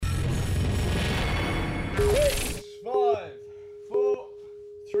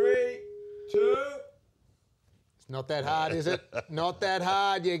Not that hard, is it? Not that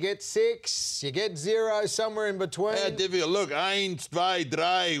hard. You get 6, you get 0, somewhere in between. How difficult. Look, 1, 2,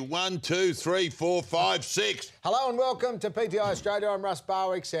 3, 1, 2, 3, 4, 5, 6. Hello and welcome to PTI Australia. I'm Russ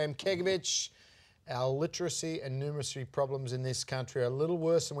Barwick, Sam Kegovich. Our literacy and numeracy problems in this country are a little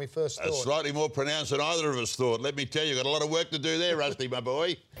worse than we first thought. Slightly more pronounced than either of us thought. Let me tell you, got a lot of work to do there, Rusty, my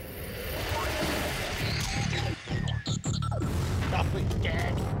boy.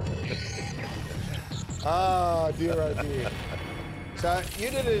 Oh, dear, oh, dear. So, you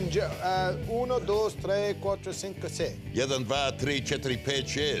did it in 1, 2, 3, 4, 5, 6. 1, 2, 3, 4, 5,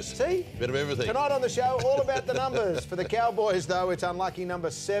 6. See? Bit of everything. Tonight on the show, all about the numbers. For the Cowboys, though, it's unlucky number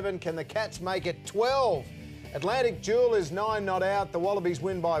 7. Can the Cats make it 12? Atlantic Jewel is 9 not out. The Wallabies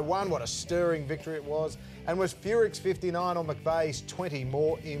win by 1. What a stirring victory it was. And was Furyks 59 or McVeigh's 20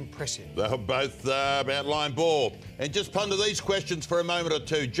 more impressive? They were both about line ball. And just ponder these questions for a moment or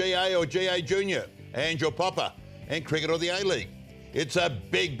two. GA or GA Junior? Ange or Popper? And cricket or the A-League? It's a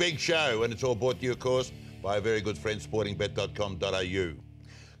big, big show, and it's all brought to you, of course, by a very good friend, sportingbet.com.au.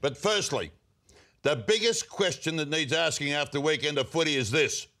 But firstly, the biggest question that needs asking after the weekend of footy is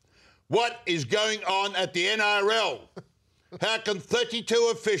this. What is going on at the NRL? How can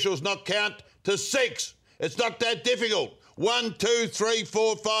 32 officials not count to 6? It's not that difficult. 1, 2, 3,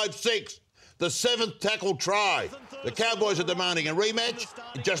 4, 5, 6. The 7th tackle try. The Cowboys are demanding a rematch,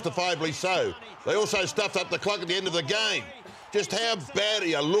 justifiably so. They also stuffed up the clock at the end of the game. Just how bad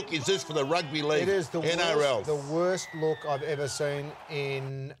a look is this for the rugby league? It is the NRL. worst look I've ever seen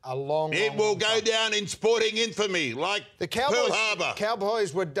in a long, It will go down in sporting infamy, like the Cowboys, Pearl Harbor.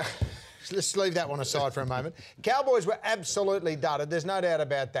 Cowboys were... Let's leave that one aside for a moment. Cowboys were absolutely dudded. There's no doubt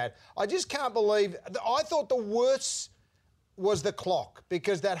about that. I just can't believe... I thought the worst was the clock,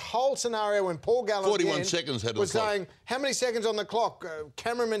 because that whole scenario when Paul Gallen 41 seconds had was the clock. saying, how many seconds on the clock?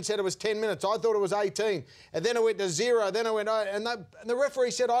 Cameraman said it was 10 minutes. I thought it was 18. And then it went to 0. Then it went... And the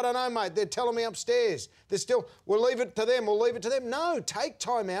referee said, I don't know, mate. They're telling me upstairs. They're still... We'll leave it to them. We'll leave it to them. No, take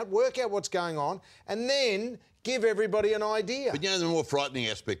time out, work out what's going on, and then give everybody an idea. But you know the more frightening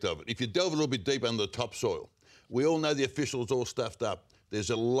aspect of it? If you delve a little bit deep under the topsoil, we all know the officials all stuffed up. There's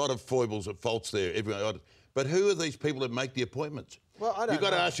a lot of foibles and faults there. But who are these people that make the appointments? Well, I don't You've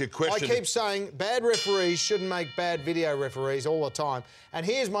got to ask your question. I keep saying bad referees shouldn't make bad video referees all the time. And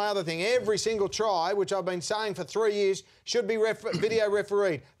here's my other thing. Every single try, which I've been saying for 3 years, should be video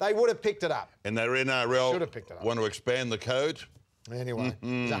refereed. They would have picked it up. And their NRL should have picked it up. Want to expand the code? Anyway,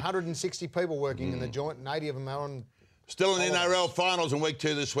 there's 160 people working in the joint, and 80 of them are on... Still in the NRL finals, and week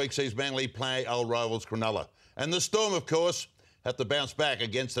 2 this week sees Manly play old rivals Cronulla. And the Storm, of course, have to bounce back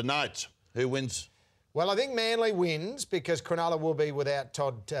against the Knights. Who wins? Well, I think Manly wins because Cronulla will be without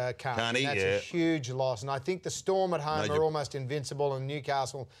Todd Carney. That's a huge loss. And I think the Storm at home are almost invincible, and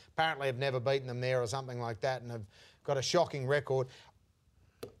Newcastle apparently have never beaten them there or something like that, and have got a shocking record.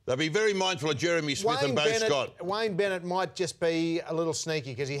 They'll be very mindful of Jeremy Smith and Bo Scott. Wayne Bennett might just be a little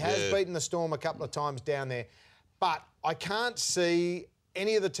sneaky because he has beaten the Storm a couple of times down there. But I can't see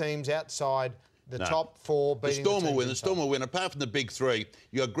any of the teams outside the top 4 beating the Storm will win. The Storm will win. Apart from the big 3,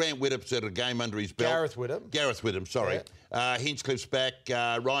 you got Grant Whittup's had a game under his belt. Gareth Whittam, sorry. Yeah. Hinchcliffe's back.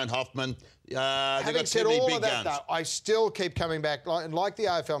 Ryan Hoffman. Having said all of that, though, I still keep coming back. Like the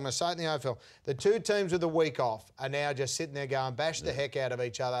AFL, I'm going to say it in the AFL, the 2 teams with the week off are now just sitting there going, bash the heck out of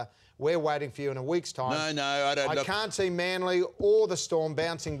each other. We're waiting for you in a week's time. No, I don't. I can't see Manly or the Storm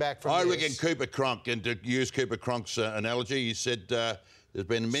bouncing back from this. I reckon Cooper Cronk, and to use Cooper Cronk's analogy, he said... there's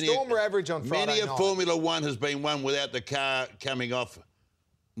been many... Storm were average on Friday Many a night. Formula 1 has been won without the car coming off,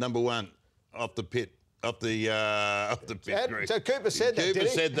 number 1, off the pit. Off the pit. So Cooper said that, did he? Cooper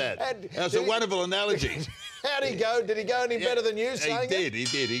said that. That's a wonderful analogy. How'd he go? Did he go any better than you saying it? He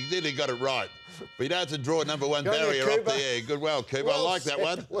did. He got it right. But you don't have to draw number 1 barrier off the air. Good, Cooper. Well I like that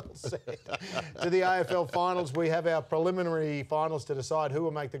one. Well said. To the AFL finals, we have our preliminary finals to decide who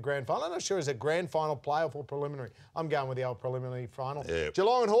will make the grand final. I'm not sure, is it grand final, playoff or preliminary? I'm going with the old preliminary final. Yeah.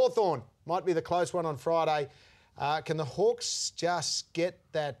 Geelong and Hawthorn might be the close one on Friday. Can the Hawks just get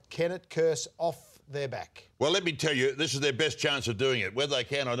that Kennett curse off their back? Well, let me tell you, this is their best chance of doing it. Whether they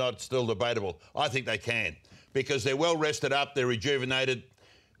can or not, still debatable. I think they can, because they're well rested up, they're rejuvenated.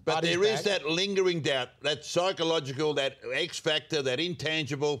 But there is that lingering doubt, that psychological, that X factor, that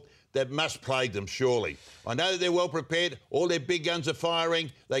intangible that must plague them, surely. I know that they're well prepared. All their big guns are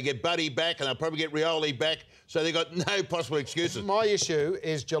firing. They get Buddy back, and they'll probably get Rioli back. So they've got no possible excuses. My issue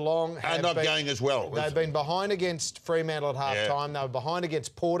is Geelong are not going as well. They've been behind against Fremantle at half-time. They were behind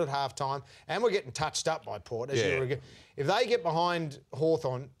against Port at half-time. And we're getting touched up by Port. If they get behind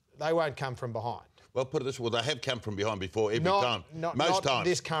Hawthorn, they won't come from behind. Well, put it this way, they have come from behind before every time. Most not times.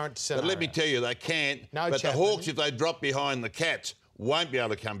 This current scenario. But let me tell you, they can't. No but Chapman. the Hawks, if they drop behind the Cats, won't be able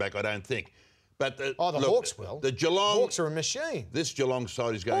to come back, I don't think. But the Hawks will. The Geelong Hawks are a machine. This Geelong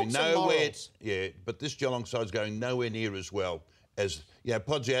side is going Hawks are nowhere. morals. Yeah, but this Geelong side is going nowhere near as well as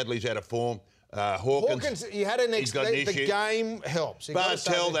Podsy Adley's out of form. Hawkins, you had an he's got an the issue. game helps.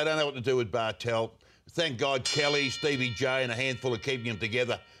 Bartel, they don't know what to do with Bartel. Thank God Kelly, Stevie J and a handful are keeping them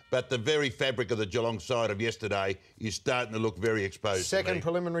together. But the very fabric of the Geelong side of yesterday is starting to look very exposed. Second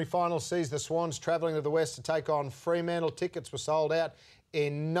preliminary final sees the Swans travelling to the west to take on Fremantle. Tickets were sold out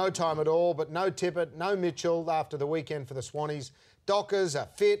in no time at all, but no Tippett, no Mitchell after the weekend for the Swannies. Dockers are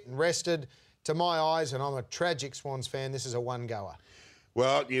fit and rested. To my eyes, and I'm a tragic Swans fan, this is a one-goer.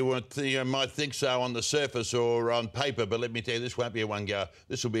 Well, you might think so on the surface or on paper, but let me tell you, this won't be a one-goer.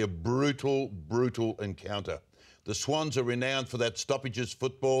 This will be a brutal, brutal encounter. The Swans are renowned for that stoppages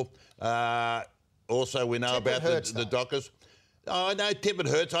football. Also, we know Tippett about hurts, the Dockers. Oh, no, Tippett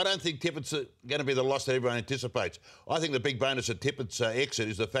hurts. I don't think Tippett's going to be the loss that everyone anticipates. I think the big bonus of Tippett's exit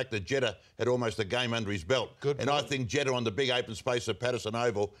is the fact that Jetta had almost a game under his belt. I think Jetta on the big open space of Patterson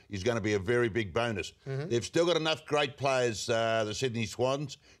Oval is going to be a very big bonus. They've still got enough great players, the Sydney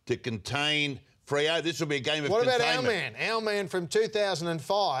Swans, to contain Freo. This will be a game of containment. What about our man from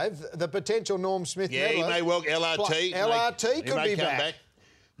 2005, the potential Norm Smith Yeah, he may well, LRT. LRT could be back.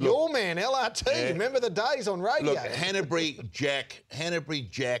 Your man, LRT. Yeah. Remember the days on radio? Look, Hanbury Jack, and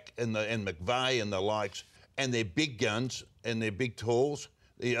McVeigh and the likes, and their big guns and their big talls.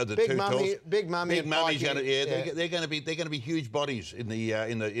 The Big two Mummy, talls. Big Mummy's going to. They're going to be huge bodies in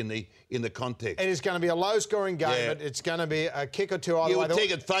the context. It is going to be a low-scoring game, but it's going to be a kick or two either You way. would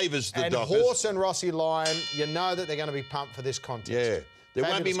think it favours the and Dockers. Horse and Rossi Lyon, you know that they're going to be pumped for this contest. Yeah, there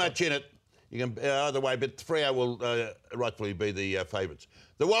won't be Fabulous much in it. You can either way, but Freo will rightfully be the favourites.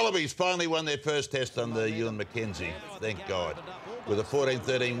 The Wallabies finally won their first test under Ewan McKenzie, thank God, with a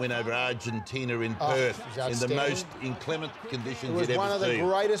 14-13 win over Argentina in Perth in the most inclement conditions you'd ever see. It was one of the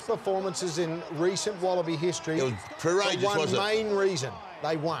greatest performances in recent Wallaby history. It was courageous, wasn't it? One main reason.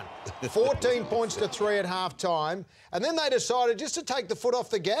 They won. 14 points to 3 at half-time. And then they decided just to take the foot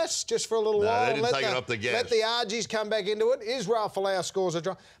off the gas just for a little while. They didn't take it off the gas. Let the Argies come back into it. Israel Folau scores a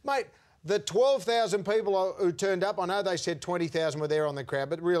try. Mate, the 12,000 people who turned up, I know they said 20,000 were there on the crowd,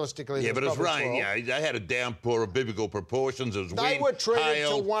 but realistically, but it's rain. Yeah, they had a downpour of biblical proportions. It was they wind, were treated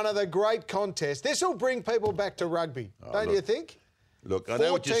hail. to one of the great contests. This will bring people back to rugby, don't you think? Look, I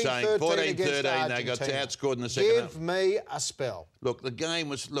know what you're saying. 14-13, they got outscored in the second half. Give me a spell. Look, the game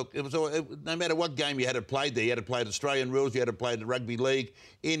was, no matter what game you had to play there, you had to play Australian rules, you had to play the rugby league,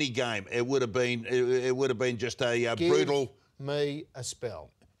 any game, it would have been just a brutal. Give me a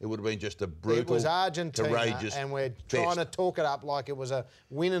spell. It would have been just a brutal, it was Argentina, courageous and we're trying to talk it up like it was a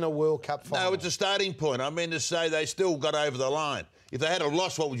win in a World Cup final. No, it's a starting point. I mean to say they still got over the line. If they had a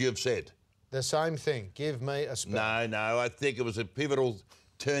loss, what would you have said? The same thing. Give me a spell. No, I think it was a pivotal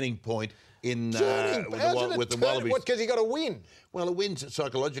turning point in with the Wallabies. What? Because you got to win. Well, it wins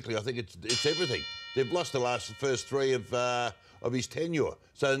psychologically. I think it's everything. They've lost the first three of his tenure,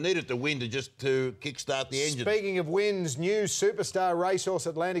 so they needed to win to kickstart the engine. Speaking of wins, new superstar racehorse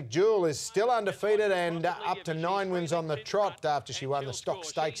Atlantic Jewel is still undefeated and up to 9 wins on the trot after she won the Stock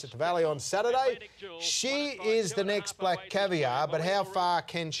Stakes at the Valley on Saturday. She is the next Black Caviar, but how far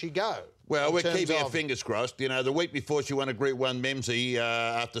can she go? Well, we're keeping our fingers crossed. You know, the week before she won a Group 1 Memsie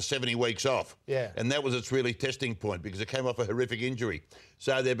after 70 weeks off. Yeah. And that was its really testing point because it came off a horrific injury.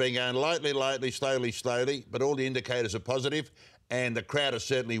 So they've been going lightly, slowly, but all the indicators are positive and the crowd is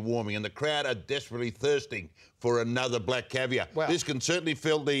certainly warming and the crowd are desperately thirsting for another Black Caviar. Well, this can certainly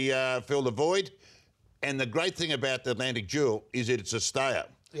fill the void. And the great thing about the Atlantic Jewel is that it's a stayer.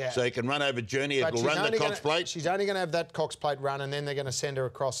 Yeah. So you can run over Journey, it'll run the Cox Plate. She's only going to have that Cox Plate run and then they're going to send her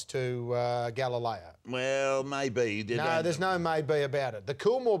across to Galileo. Well, maybe. No, there's no maybe about it. The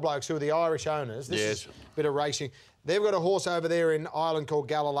Coolmore blokes, who are the Irish owners, this is a bit of racing, they've got a horse over there in Ireland called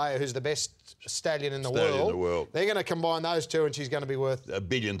Galileo who's the best stallion in the world. They're going to combine those two and she's going to be worth $1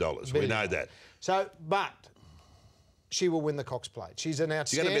 billion. We know that. So, but she will win the Cox Plate. She's an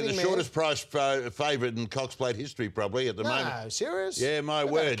outstanding She's going to be the shortest price favourite in Cox Plate history probably at the moment. No, serious? Yeah, my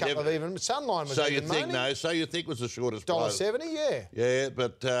word. A couple of even Sunline was so you think was the shortest price? $1.70, yeah. Yeah,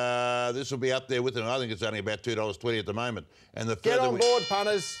 but this will be up there with it. I think it's only about $2.20 at the moment. And the Get on board,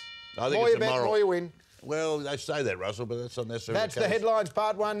 punters. I think more it's you bet, more you win. Well, they say that, Russell, but that's not necessarily That's the headlines,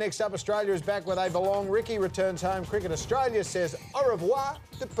 part one. Next up, Australia is back where they belong. Ricky returns home. Cricket Australia says au revoir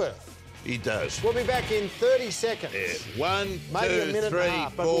to Perth. He does. We'll be back in 30 seconds. Yeah. 1, maybe 2, a minute 3, and a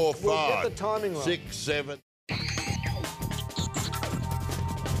half, 4, 5, we'll get the timing right. 6, 7.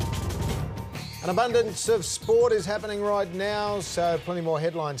 An abundance of sport is happening right now, so plenty more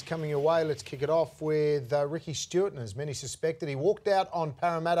headlines coming your way. Let's kick it off with Ricky Stuart, and as many suspected, he walked out on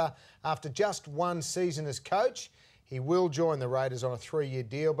Parramatta after just one season as coach. He will join the Raiders on a 3-year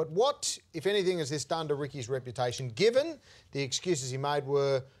deal, but what, if anything, has this done to Ricky's reputation, given the excuses he made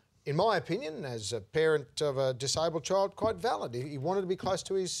were, in my opinion, as a parent of a disabled child, quite valid. He wanted to be close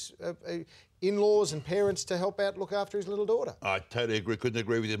to his in-laws and parents to help out, look after his little daughter. I totally agree. Couldn't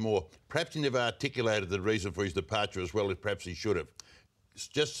agree with you more. Perhaps he never articulated the reason for his departure as well as perhaps he should have.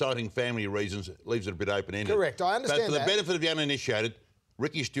 Just citing family reasons leaves it a bit open-ended. Correct, I understand that. But for the benefit of the uninitiated,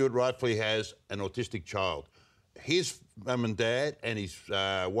 Ricky Stuart rightfully has an autistic child. His mum and dad and his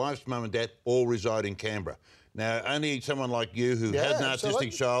wife's mum and dad all reside in Canberra. Now, only someone like you who has an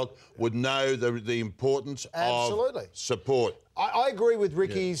autistic child would know the importance of support. I agree with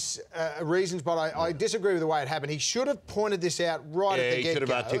Ricky's reasons, but I disagree with the way it happened. He should have pointed this out right at the get-go. He should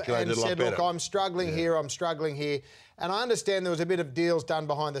have articulated and it a lot said, better. look, I'm struggling here, I'm struggling here. And I understand there was a bit of deals done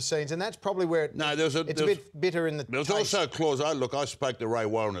behind the scenes, and that's probably where it's a bit bitter in the There was also a clause. I spoke to Ray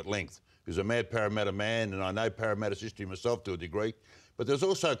Warren at length, who's a mad Parramatta man, and I know Parramatta's history myself to a degree. But there was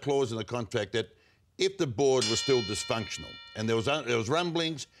also a clause in the contract that if the board was still dysfunctional and there was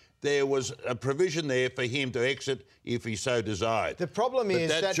rumblings, there was a provision there for him to exit if he so desired. The problem is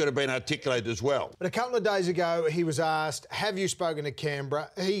that should have been articulated as well. But a couple of days ago, he was asked, have you spoken to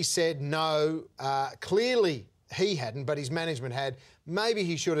Canberra? He said no. Clearly, he hadn't, but his management had. Maybe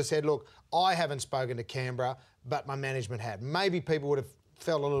he should have said, look, I haven't spoken to Canberra, but my management had. Maybe people would have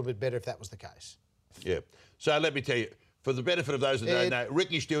felt a little bit better if that was the case. Yeah. So let me tell you, for the benefit of those who don't know,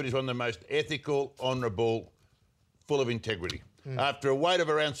 Ricky Stuart is one of the most ethical, honourable, full of integrity. After a wait of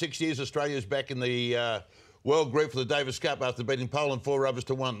around 6 years, Australia's back in the World Group for the Davis Cup after beating Poland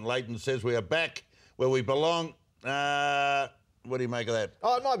 4-1. Leighton says we are back where we belong. What do you make of that?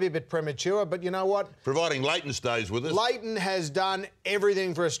 Oh, it might be a bit premature, but you know what? Providing Leighton stays with us. Leighton has done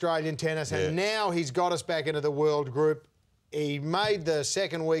everything for Australian tennis, and now he's got us back into the World Group. He made the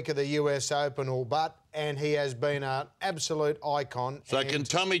second week of the US Open all but, and he has been an absolute icon. So can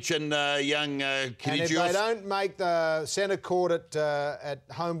Tomic and young Kyrgios... And if they don't make the centre court at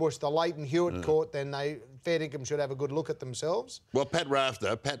Homebush the Leighton Hewitt court, then fair dinkum should have a good look at themselves. Well, Pat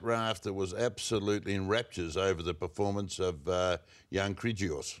Rafter was absolutely in raptures over the performance of young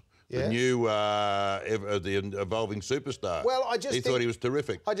Kyrgios. The new, the evolving superstar. Well, he thought he was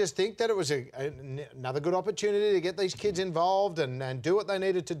terrific. I just think that it was another good opportunity to get these kids involved and do what they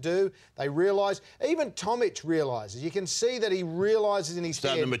needed to do. They realised, even Tomic realises. You can see that he realises in his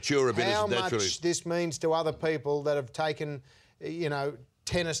head to mature a bit how much this means to other people that have taken,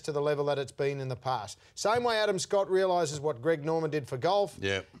 tennis to the level that it's been in the past. Same way Adam Scott realises what Greg Norman did for golf.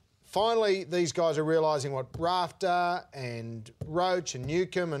 Yeah. Finally, these guys are realising what Rafter and Roach and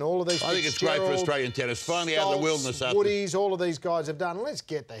Newcomb and all of these... I think it's great for Australian tennis. Finally out of the wilderness. Woodies, all of these guys have done. Let's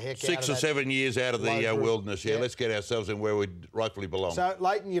get the heck out of that. 6 or 7 years out of the wilderness, let's get ourselves in where we rightfully belong. So,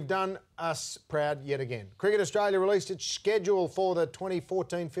 Leighton, you've done us proud yet again. Cricket Australia released its schedule for the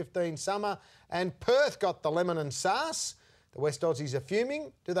 2014-15 summer, and Perth got the lemon and sauce. The West Aussies are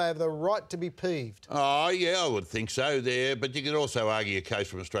fuming. Do they have the right to be peeved? Oh, yeah, I would think so there. But you could also argue a case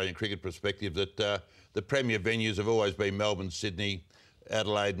from Australian cricket perspective that the premier venues have always been Melbourne, Sydney,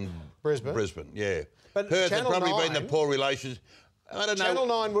 Adelaide and Brisbane, yeah. But Perth have probably been the poor relations. I don't know. Channel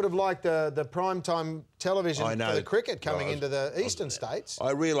 9 would have liked the primetime television for the cricket coming into the eastern states.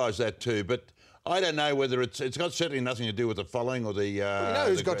 I realise that too, but I don't know whether it's got certainly nothing to do with the following or the... well, you know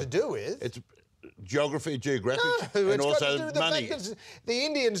who's got to do with? It's geographics, no, and also got to do with money. The fact that the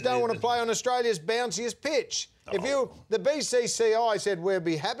Indians don't want to play on Australia's bounciest pitch. The BCCI said we'd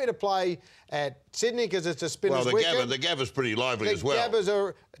be happy to play at Sydney because it's a spinner's wicket. The Gabba's pretty lively as well. The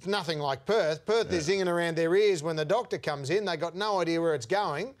Gabbas it's nothing like Perth. Perth is zinging around their ears when the doctor comes in. They got no idea where it's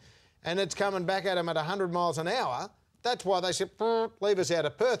going, and it's coming back at them at 100 miles an hour. That's why they said, leave us out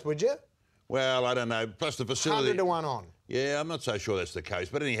of Perth, would you? Well, I don't know. Plus the facility... 100 to 1 on. Yeah, I'm not so sure that's the case.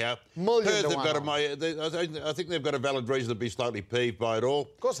 But anyhow, Perth have got I think they've got a valid reason to be slightly peeved by it all.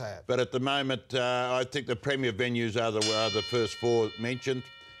 Of course they have. But at the moment, I think the premier venues are the first four mentioned,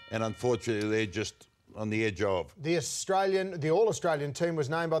 and unfortunately they're just on the edge of. The All-Australian team was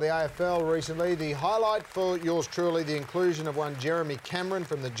named by the AFL recently. The highlight for yours truly, the inclusion of one Jeremy Cameron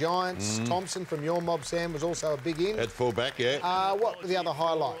from the Giants. Thompson from your mob, Sam, was also a big in. At fullback, yeah. What were the other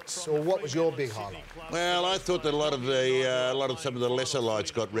highlights, or what was your big highlight? Well, I thought that a lot of some of the lesser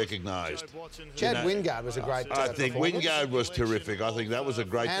lights got recognised. Chad Wingard was a great I think Wingard was terrific. I think that was a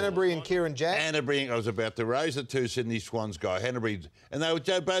great... Hanbury and Kieran Jack. Hanbury, I was about to raise the two Sydney Swans guy. Hanbury, and they were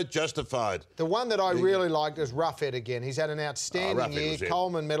both justified. The one that I really liked is Roughhead again. He's had an outstanding year,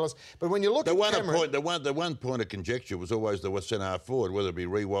 Coleman medalist. But when you look at Cameron... The one point of conjecture was always the centre half-forward, whether it be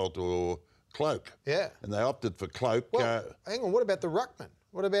Riewoldt or Cloak. Yeah. And they opted for Cloak. Well, hang on, what about the ruckman?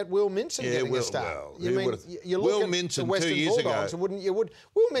 What about Will Minson getting a start? Well, you look Will at Minson the Western 2 years Bulldogs, ago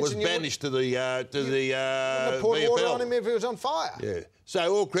Will Minson was banished to the pour water VFL. on him if he was on fire. Yeah.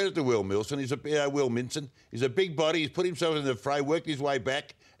 So all credit to Will Minson. Will Minson. He's a big body. He's put himself in the fray, worked his way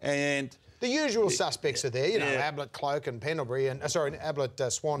back, and the usual suspects are there. You know, Ablett, Cloak, and Pendlebury, and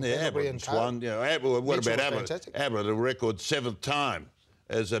Ablett, Swan, Pendlebury, and Swan. What about Ablett? Fantastic. Ablett, a record 7th time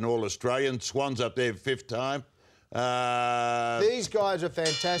as an All-Australian. Swan's up there 5th time. These guys are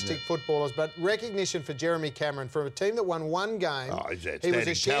fantastic footballers, but recognition for Jeremy Cameron from a team that won one game. Oh, he's he was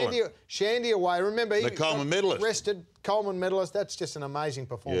a shandy away. Remember, he the Coleman medalist. Rested Coleman medalist. That's just an amazing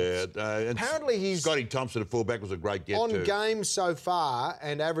performance. Yeah, apparently he's Scotty Thompson at fullback was a great get on games so far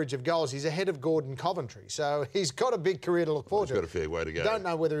and average of goals. He's ahead of Gordon Coventry, so he's got a big career to look forward to. He's got a fair way to go. Don't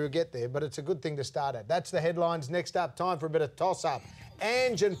know whether he'll get there, but it's a good thing to start at. That's the headlines. Next up, time for a bit of toss-up.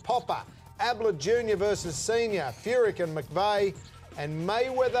 Ange and Popper. Ablett Jr. versus Senior, Furyk and McVeigh, and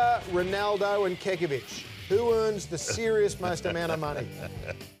Mayweather, Ronaldo and Kekovic. Who earns the serious most amount of money?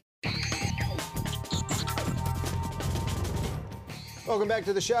 Welcome back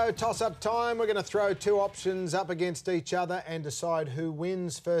to the show. Toss-up time. We're going to throw two options up against each other and decide who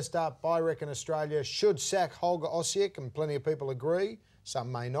wins. First up, I reckon Australia should sack Holger Osiek, and plenty of people agree.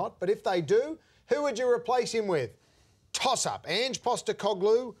 Some may not. But if they do, who would you replace him with? Toss-up, Ange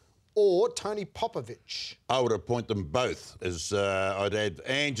Postecoglou or Tony Popovic? I would appoint them both. As I'd add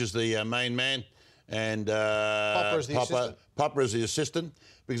Ange as the main man and Popper as the assistant. Popper as the assistant,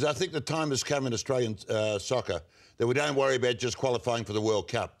 because I think the time has come in Australian soccer that we don't worry about just qualifying for the World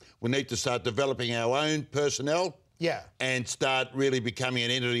Cup. We need to start developing our own personnel and start really becoming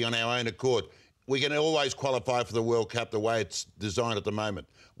an entity on our own accord. We can always qualify for the World Cup the way it's designed at the moment.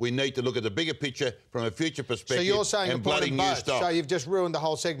 We need to look at the bigger picture from a future perspective. So you're saying and bloody new stock. So you've just ruined the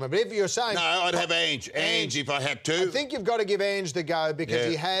whole segment. But if you're saying... No, I'd have Ange. Ange if I had to. I think you've got to give Ange the go because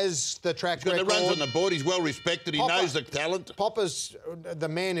he has the track record. He's got the runs on the board. He's well respected. He knows the talent. Popper's the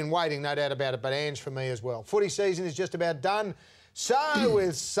man in waiting, no doubt about it, but Ange for me as well. Footy season is just about done. So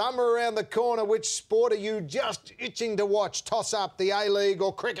with summer around the corner, which sport are you just itching to watch? Toss up the A-League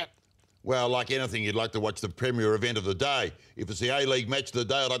or cricket? Well, like anything, you'd like to watch the premier event of the day. If it's the A-League match of the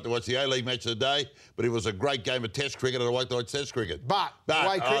day, I'd like to watch the A-League match of the day. But if it was a great game of Test cricket, I'd like to watch Test cricket. But the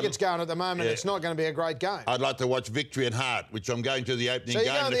way cricket's going at the moment, it's not going to be a great game. I'd like to watch Victory and Heart, which I'm going to the opening game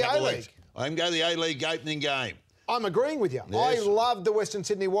in a couple of weeks. I'm going to the A-League opening game. I'm agreeing with you. Yes. I loved the Western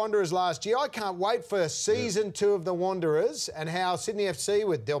Sydney Wanderers last year. I can't wait for season 2 of the Wanderers and how Sydney FC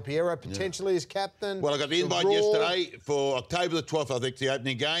with Del Piero potentially as captain. Well, I got the invite yesterday for October the 12th, I think, the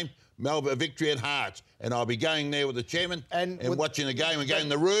opening game. Melbourne, Victory and Hearts. And I'll be going there with the chairman and watching the game and going in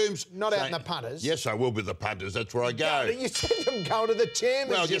the rooms. Not out in the punters. Yes, I will be the punters. That's where I go. You said I'm going to the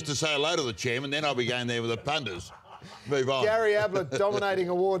chairman. Well, just to say hello to the chairman, then I'll be going there with the punters. Move on. Gary Ablett dominating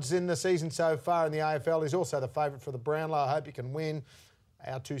awards in the season so far in the AFL. He's also the favourite for the Brownlow. I hope you can win.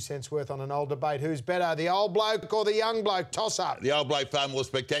 Our 2 cents worth on an old debate. Who's better, the old bloke or the young bloke? Toss up. The old bloke far more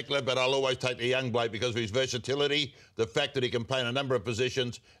spectacular, but I'll always take the young bloke because of his versatility, the fact that he can play in a number of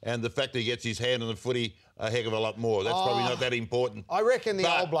positions, and the fact that he gets his hand on the footy a heck of a lot more. That's probably not that important. I reckon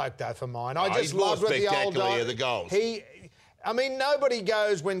the old bloke, though, for mine. I just love with the old bloke. The goals. I mean, nobody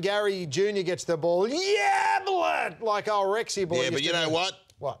goes when Gary Jr. gets the ball, Ablett, like old Rexy boy. Yeah, but you know what?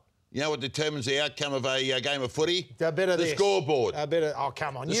 What? You know what determines the outcome of a game of footy? The scoreboard. Oh,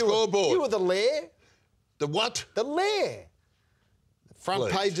 come on. The scoreboard. You were the Lair. The what? The Lair.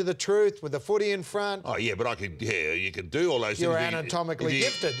 Front page of the Truth with the footy in front. Oh, yeah, but you could do all those things. You're anatomically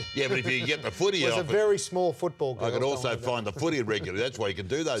gifted. Yeah, but if you get the footy off it. It was a very small football girl. I could also find the footy regularly. That's why you can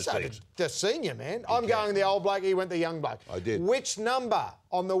do those things. The senior, man. I'm going the old bloke, he went the young bloke. I did. Which number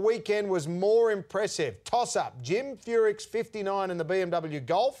on the weekend was more impressive? Toss-up, Jim Furyk's 59 in the BMW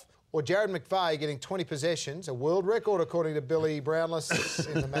Golf or Jared McVeigh getting 20 possessions, a world record according to Billy Brownless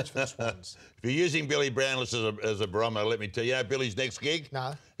in the match for the Swans? If you're using Billy Brownless as a barometer, let me tell you, Billy's next gig?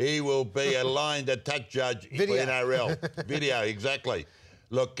 No. He will be a line-to-touch judge for NRL. Video, exactly.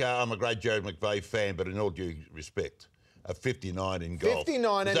 Look, I'm a great Jared McVeigh fan, but in all due respect, a 59 in golf.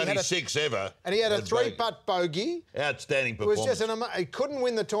 59, and he's only 6 ever. And he had a 3-putt bogey. Outstanding performance. It was just he couldn't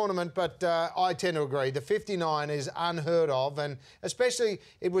win the tournament, but I tend to agree. The 59 is unheard of, and especially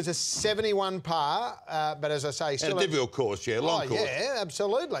it was a 71 par, but as I say, still a difficult course, long course. Yeah,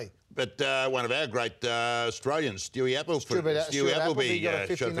 absolutely. But one of our great Australians, Stewie Appleby got a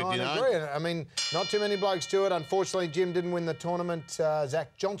 59. I mean, not too many blokes do it. Unfortunately, Jim didn't win the tournament.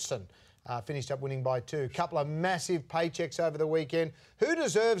 Zach Johnson finished up winning by 2. Couple of massive paychecks over the weekend. Who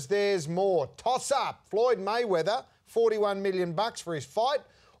deserves theirs more? Toss up. Floyd Mayweather, $41 million for his fight,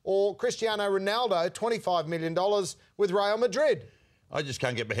 or Cristiano Ronaldo, $25 million with Real Madrid? I just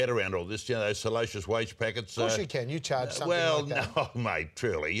can't get my head around all this, those salacious wage packets. Of course you can. You charge something well, like that. no, mate,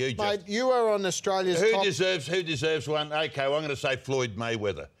 truly. Mate, you are on Australia's Who top... deserves one? OK, well, I'm going to say Floyd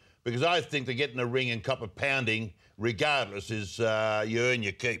Mayweather, because I think to get in the ring and cop a pounding, regardless, is you earn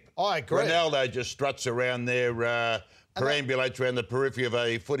your keep. I agree. Ronaldo just struts around there, perambulates around the periphery of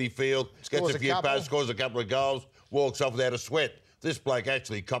a footy field, gets a few passes, scores a couple of goals, walks off without a sweat. This bloke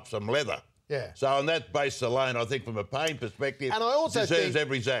actually cops some leather. Yeah. So on that basis alone, I think from a pain perspective, and I also deserves think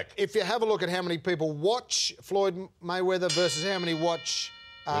every zack. If you have a look at how many people watch Floyd Mayweather versus how many watch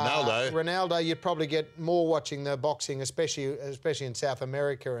Ronaldo, you'd probably get more watching the boxing, especially in South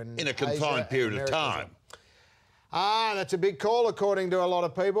America and in a confined period of time. That's a big call according to a lot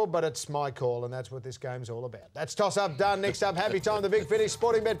of people, but it's my call, and that's what this game's all about. That's Toss Up done. Next up, happy time, the Big Finish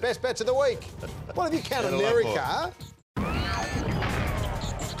Sporting Bet Best Bets of the Week. What have you count America?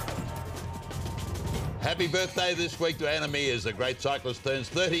 Happy birthday this week to Anna Mears, the great cyclist, turns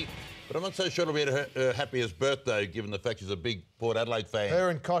 30. But I'm not so sure it'll be her happiest birthday, given the fact she's a big Port Adelaide fan.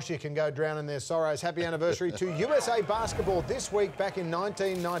 Her and Koshia can go drown in their sorrows. Happy anniversary to USA Basketball. This week, back in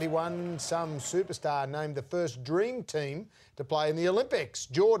 1991, some superstar named the first dream team to play in the Olympics.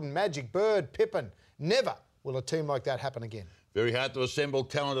 Jordan, Magic, Bird, Pippen. Never will a team like that happen again. Very hard to assemble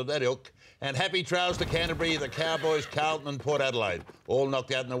talent of that ilk. And happy trails to Canterbury, the Cowboys, Carlton and Port Adelaide. All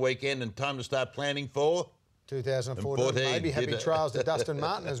knocked out in the weekend, and time to start planning for 2014. Maybe happy trials to Dustin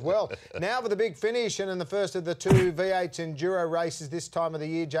Martin as well. Now for the big finish, and in the first of the 2 V8 Enduro races this time of the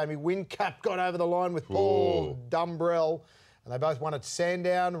year, Jamie Whincup got over the line with Paul Dumbrell, and they both won at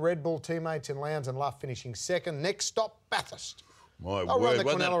Sandown. Red Bull teammates in Lowndes and Luff finishing second. Next stop, Bathurst. They'll run the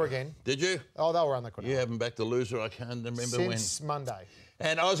Quinella again. Did you? Oh, they'll run the Quinella. You haven't backed the loser, I can't remember when. Since Monday.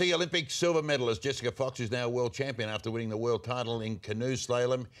 And Aussie Olympic silver medalist Jessica Fox is now world champion after winning the world title in canoe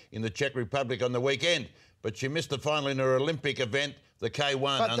slalom in the Czech Republic on the weekend. But she missed the final in her Olympic event, the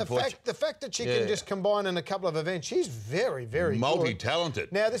K1. But the fact that she can just combine in a couple of events, she's very, very multi-talented.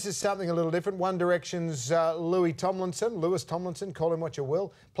 Good. Now, this is something a little different. One Direction's Lewis Tomlinson, call him what you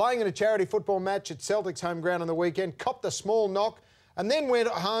will, playing in a charity football match at Celtic's home ground on the weekend, copped a small knock and then went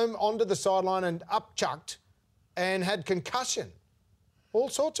home onto the sideline and up-chucked and had concussion. All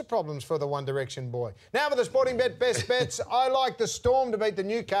sorts of problems for the One Direction boy. Now for the Sporting Bet Best Bets. I like the Storm to beat the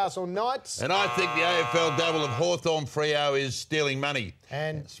Newcastle Knights. And I think the AFL double of Hawthorn-Freo is stealing money.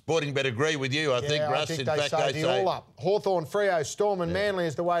 And Sporting Bet agree with you, I think, Russ. I think they saved it all up. Hawthorn-Freo, Storm and Manly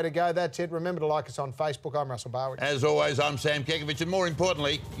is the way to go. That's it. Remember to like us on Facebook. I'm Russell Barwick. As always, I'm Sam Kekovich. And more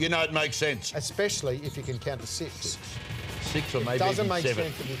importantly, you know it makes sense. Especially if you can count to 6. 6 or maybe 7. It doesn't make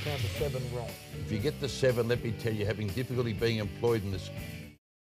sense if you count to 7 wrong. If you get to 7, let me tell you, having difficulty being employed in this